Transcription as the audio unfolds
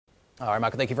All right,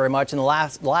 Michael, thank you very much. In the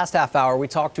last half hour, we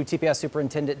talked to TPS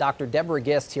Superintendent Dr. Deborah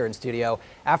Gist here in studio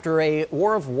after a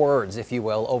war of words, if you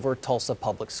will, over Tulsa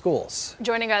Public Schools.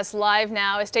 Joining us live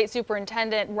now is State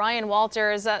Superintendent Ryan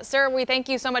Walters. Sir, we thank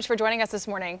you so much for joining us this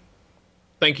morning.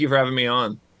 Thank you for having me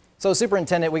on. So,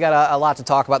 Superintendent, we got a lot to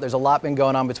talk about. There's a lot been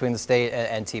going on between the state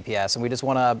and TPS, and we just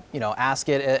want to, ask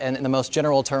it in the most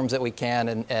general terms that we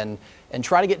can and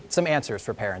try to get some answers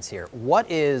for parents here. What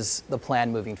is the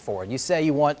plan moving forward? You say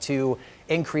you want to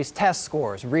increase test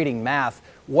scores, reading, math.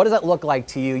 What does that look like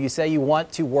to you? You say you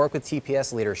want to work with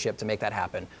TPS leadership to make that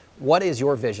happen. What is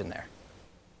your vision there?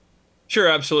 Sure,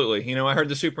 absolutely. I heard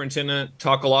the superintendent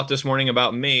talk a lot this morning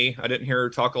about me. I didn't hear her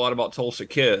talk a lot about Tulsa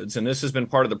kids, and this has been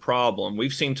part of the problem.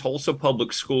 We've seen Tulsa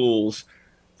Public Schools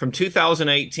from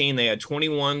 2018, they had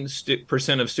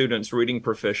 21% of students reading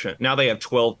proficient. Now they have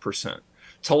 12%.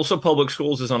 Tulsa Public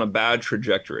Schools is on a bad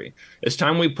trajectory. It's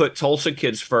time we put Tulsa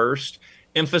kids first,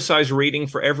 emphasize reading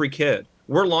for every kid.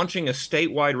 We're launching a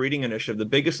statewide reading initiative, the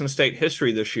biggest in state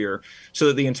history this year, so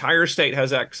that the entire state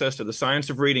has access to the science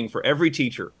of reading for every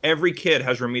teacher. Every kid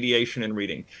has remediation in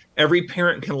reading. Every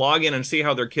parent can log in and see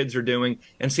how their kids are doing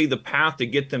and see the path to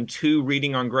get them to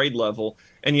reading on grade level.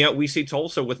 And yet we see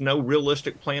Tulsa with no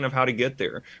realistic plan of how to get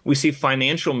there. We see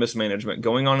financial mismanagement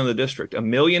going on in the district, $1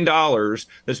 million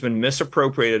that's been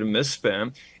misappropriated and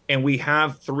misspent. And we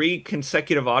have 3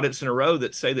 consecutive audits in a row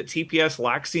that say that TPS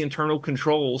lacks the internal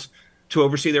controls to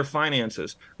oversee their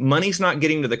finances. Money's not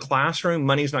getting to the classroom.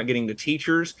 Money's not getting to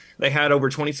teachers. They had over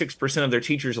 26% of their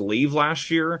teachers leave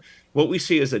last year. What we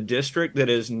see is a district that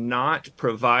is not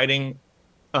providing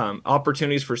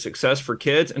opportunities for success for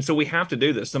kids. And so we have to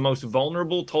do this. The most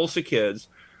vulnerable Tulsa kids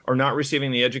are not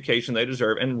receiving the education they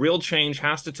deserve, and real change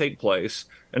has to take place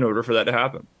in order for that to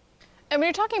happen. And when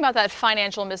you're talking about that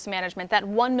financial mismanagement, that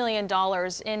 $1 million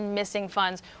in missing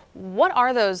funds, what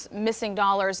are those missing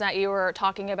dollars that you were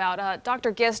talking about?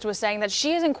 Dr. Gist was saying that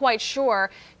she isn't quite sure.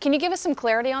 Can you give us some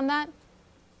clarity on that?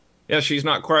 Yeah, she's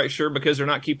not quite sure because they're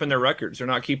not keeping their records. They're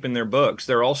not keeping their books.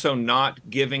 They're also not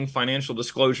giving financial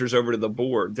disclosures over to the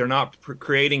board. They're not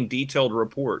creating detailed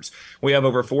reports. We have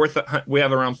around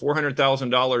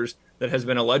 $400,000 that has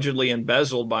been allegedly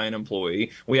embezzled by an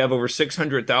employee. We have over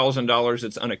 $600,000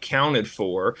 that's unaccounted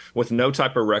for with no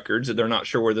type of records that they're not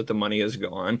sure where that the money has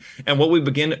gone. And what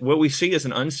we see is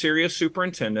an unserious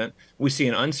superintendent. We see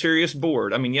an unserious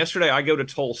board. I mean, yesterday I go to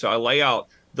Tulsa, I lay out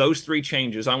those 3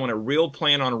 changes. I want a real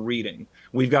plan on reading.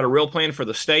 We've got a real plan for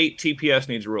the state. TPS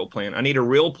needs a real plan. I need a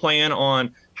real plan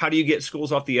on how do you get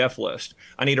schools off the F list.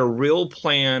 I need a real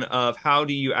plan of how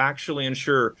do you actually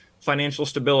ensure financial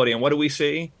stability. And what do we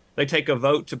see? They take a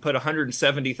vote to put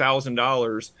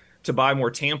 $170,000 to buy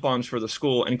more tampons for the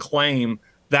school and claim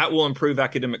that will improve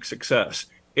academic success.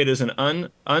 It is an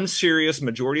unserious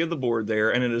majority of the board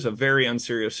there, and it is a very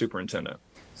unserious superintendent.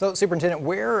 So, Superintendent,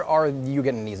 where are you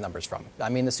getting these numbers from? I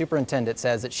mean, the superintendent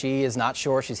says that she is not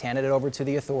sure. She's handed it over to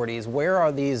the authorities. Where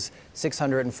are these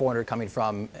 600 and 400 coming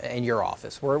from in your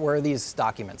office? Where are these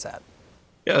documents at?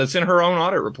 Yeah, it's in her own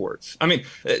audit reports. I mean,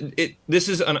 this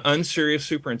is an unserious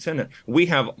superintendent. We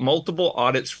have multiple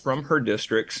audits from her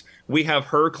districts. We have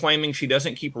her claiming she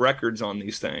doesn't keep records on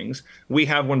these things. We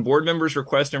have when board members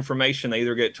request information, they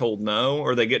either get told no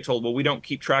or they get told, well, we don't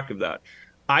keep track of that.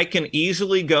 I can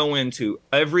easily go into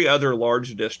every other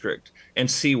large district and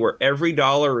see where every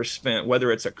dollar is spent, whether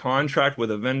it's a contract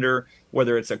with a vendor,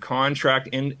 whether it's a contract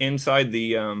inside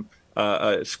the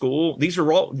school. These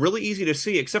are all really easy to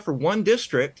see, except for one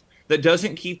district that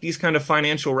doesn't keep these kind of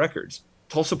financial records,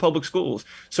 Tulsa Public Schools.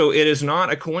 So it is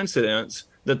not a coincidence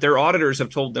that their auditors have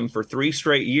told them for 3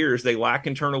 straight years they lack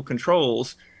internal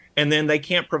controls, and then they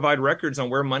can't provide records on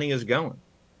where money is going.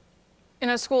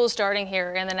 School is starting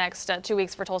here in the next 2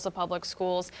 weeks for Tulsa Public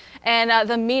Schools, and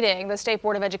the State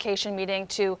Board of Education meeting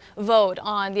to vote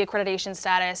on the accreditation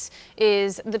status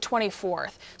is the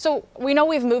 24th. So we know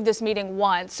we've moved this meeting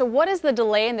once. So what is the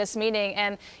delay in this meeting,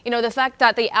 and the fact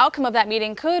that the outcome of that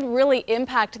meeting could really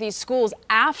impact these schools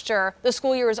after the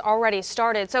school year has already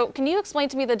started? So can you explain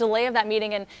to me the delay of that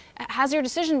meeting, and has your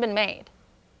decision been made?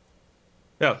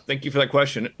 Yeah, thank you for that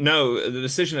question. No, the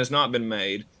decision has not been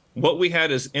made. What we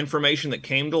had is information that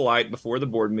came to light before the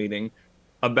board meeting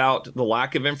about the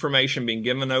lack of information being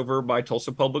given over by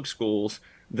Tulsa Public Schools,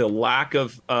 the lack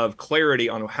of clarity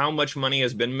on how much money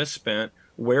has been misspent,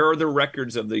 where are the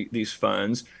records of these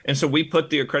funds. And so we put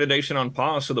the accreditation on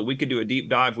pause so that we could do a deep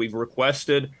dive. We've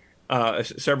requested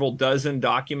several dozen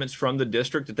documents from the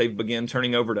district that they've begun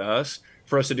turning over to us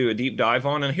for us to do a deep dive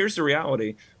on. And here's the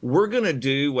reality. We're going to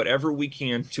do whatever we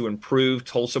can to improve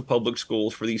Tulsa Public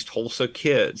Schools for these Tulsa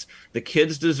kids. The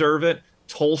kids deserve it.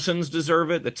 Tulsans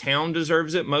deserve it. The town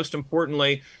deserves it. Most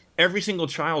importantly, Every single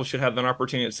child should have an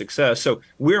opportunity at success. So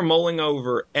we're mulling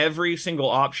over every single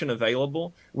option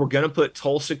available. We're going to put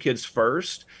Tulsa kids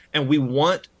first, and we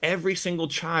want every single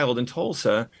child in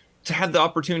Tulsa to have the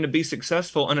opportunity to be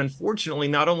successful. And unfortunately,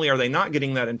 not only are they not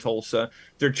getting that in Tulsa,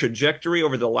 their trajectory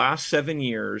over the last 7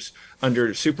 years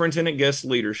under Superintendent Guest's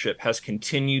leadership has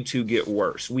continued to get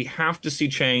worse. We have to see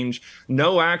change.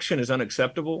 No action is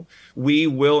unacceptable. We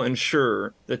will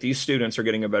ensure that these students are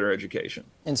getting a better education.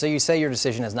 And so you say your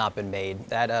decision has not been made.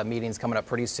 That meeting's coming up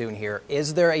pretty soon here.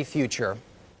 Is there a future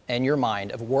in your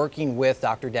mind of working with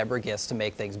Dr. Deborah Gist to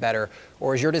make things better,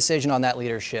 or is your decision on that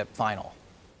leadership final?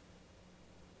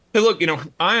 Hey, look,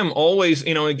 I am always,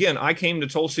 again, I came to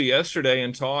Tulsa yesterday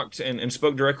and talked and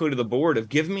spoke directly to the board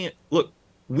of look,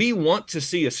 we want to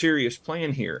see a serious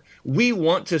plan here. We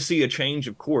want to see a change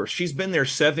of course. She's been there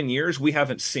 7 years. We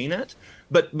haven't seen it.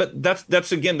 But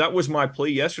that's again, that was my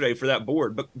plea yesterday for that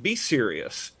board. But be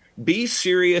serious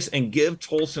and give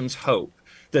Tulsans hope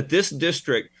that this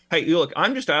district, hey, look,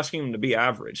 I'm just asking them to be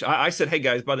average. I said, hey,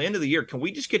 guys, by the end of the year, can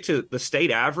we just get to the state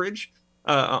average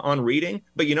on reading?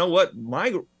 But you know what?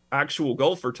 My actual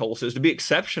goal for Tulsa is to be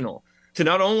exceptional, to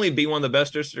not only be one of the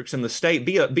best districts in the state,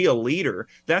 be a leader.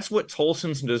 That's what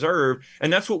Tulsans deserve,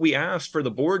 and that's what we asked for the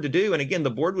board to do. And again,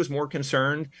 the board was more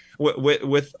concerned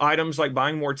with items like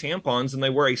buying more tampons than they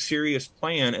were a serious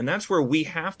plan. And that's where we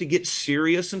have to get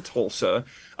serious in Tulsa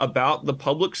about the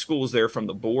public schools there, from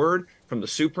the board, from the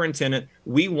superintendent.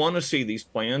 We want to see these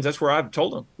plans. That's where I've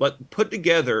told them, let's put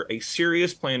together a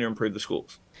serious plan to improve the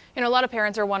schools. A lot of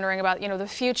parents are wondering about, the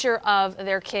future of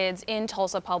their kids in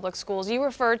Tulsa Public Schools. You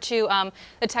referred to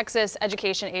the Texas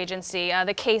Education Agency,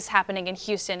 the case happening in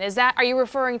Houston. Are you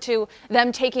referring to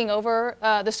them taking over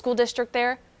the school district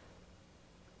there?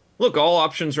 Look, all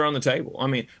options are on the table. I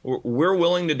mean, we're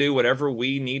willing to do whatever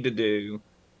we need to do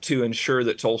to ensure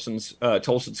that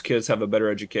Tulsa's kids have a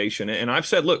better education. And I've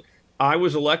said, look, I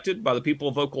was elected by the people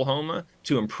of Oklahoma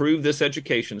to improve this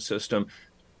education system.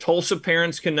 Tulsa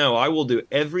parents can know I will do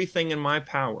everything in my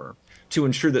power to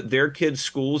ensure that their kids'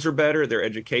 schools are better, their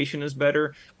education is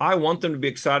better. I want them to be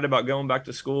excited about going back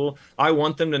to school. I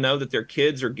want them to know that their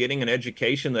kids are getting an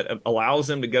education that allows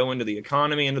them to go into the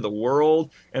economy, into the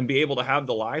world, and be able to have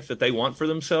the life that they want for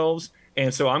themselves.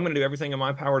 And so I'm going to do everything in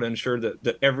my power to ensure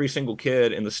that every single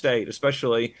kid in the state,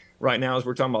 especially right now as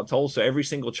we're talking about Tulsa, every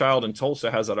single child in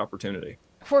Tulsa has that opportunity.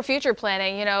 For future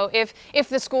planning, if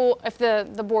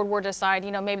the board were to decide,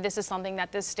 maybe this is something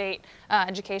that this state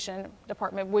education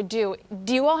department would do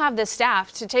you all have the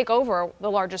staff to take over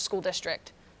the largest school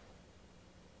district?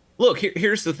 Look,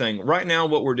 here's the thing. Right now,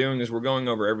 what we're doing is we're going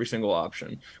over every single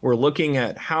option. We're looking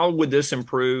at how would this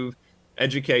improve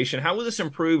education? How will this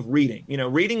improve reading?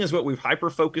 Reading is what we've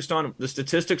hyper-focused on. The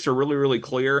statistics are really, really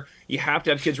clear. You have to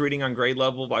have kids reading on grade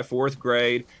level by 4th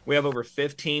grade. We have over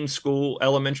 15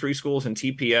 elementary schools in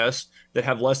TPS that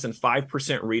have less than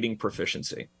 5% reading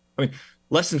proficiency. I mean,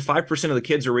 less than 5% of the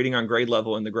kids are reading on grade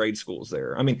level in the grade schools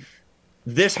there. I mean,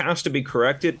 this has to be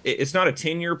corrected. It's not a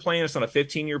 10-year plan. It's not a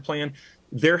 15-year plan.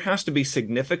 There has to be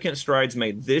significant strides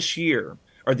made this year,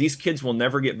 or these kids will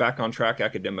never get back on track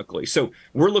academically. So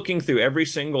we're looking through every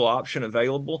single option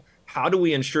available. How do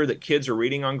we ensure that kids are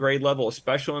reading on grade level,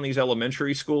 especially in these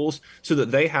elementary schools, so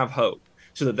that they have hope,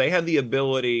 so that they have the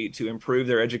ability to improve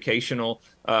their educational,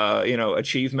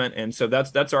 achievement? And so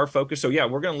that's our focus. So yeah,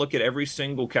 we're going to look at every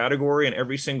single category and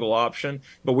every single option,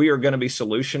 but we are going to be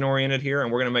solution oriented here,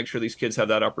 and we're going to make sure these kids have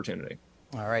that opportunity.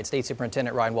 All right, State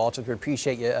Superintendent Ryan Walters, we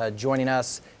appreciate you joining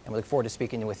us, and we look forward to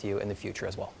speaking with you in the future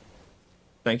as well.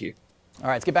 Thank you. All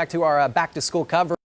right, let's get back to our back to school coverage.